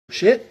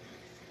Shit.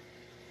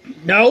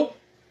 No.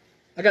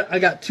 I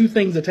got two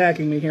things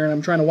attacking me here, and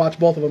I'm trying to watch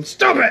both of them.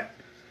 Stop it!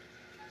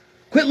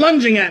 Quit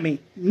lunging at me.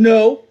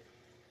 No.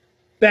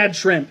 Bad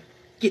shrimp.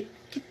 Get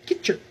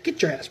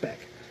your ass back.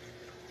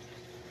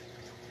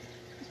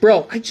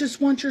 Bro, I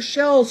just want your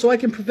shell so I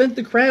can prevent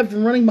the crab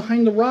from running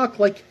behind the rock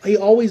like he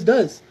always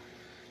does.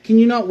 Can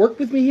you not work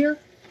with me here?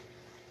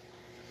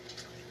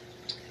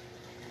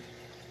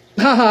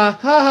 Haha,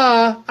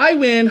 haha, I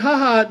win,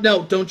 haha.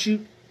 No, don't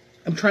you.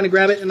 I'm trying to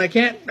grab it and I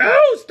can't. No,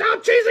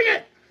 stop chasing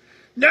it.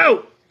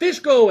 No, fish,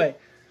 go away.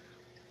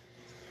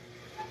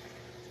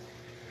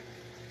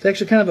 It's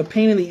actually kind of a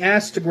pain in the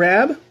ass to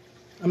grab.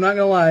 I'm not going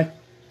to lie.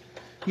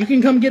 You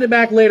can come get it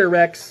back later,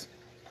 Rex.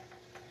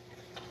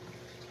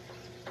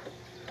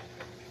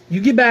 You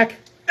get back.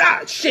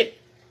 Ah,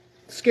 shit.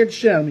 Scared the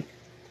shit out of me.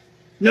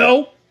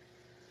 No.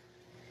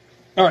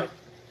 All right.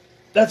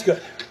 That's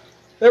good.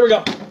 There we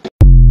go.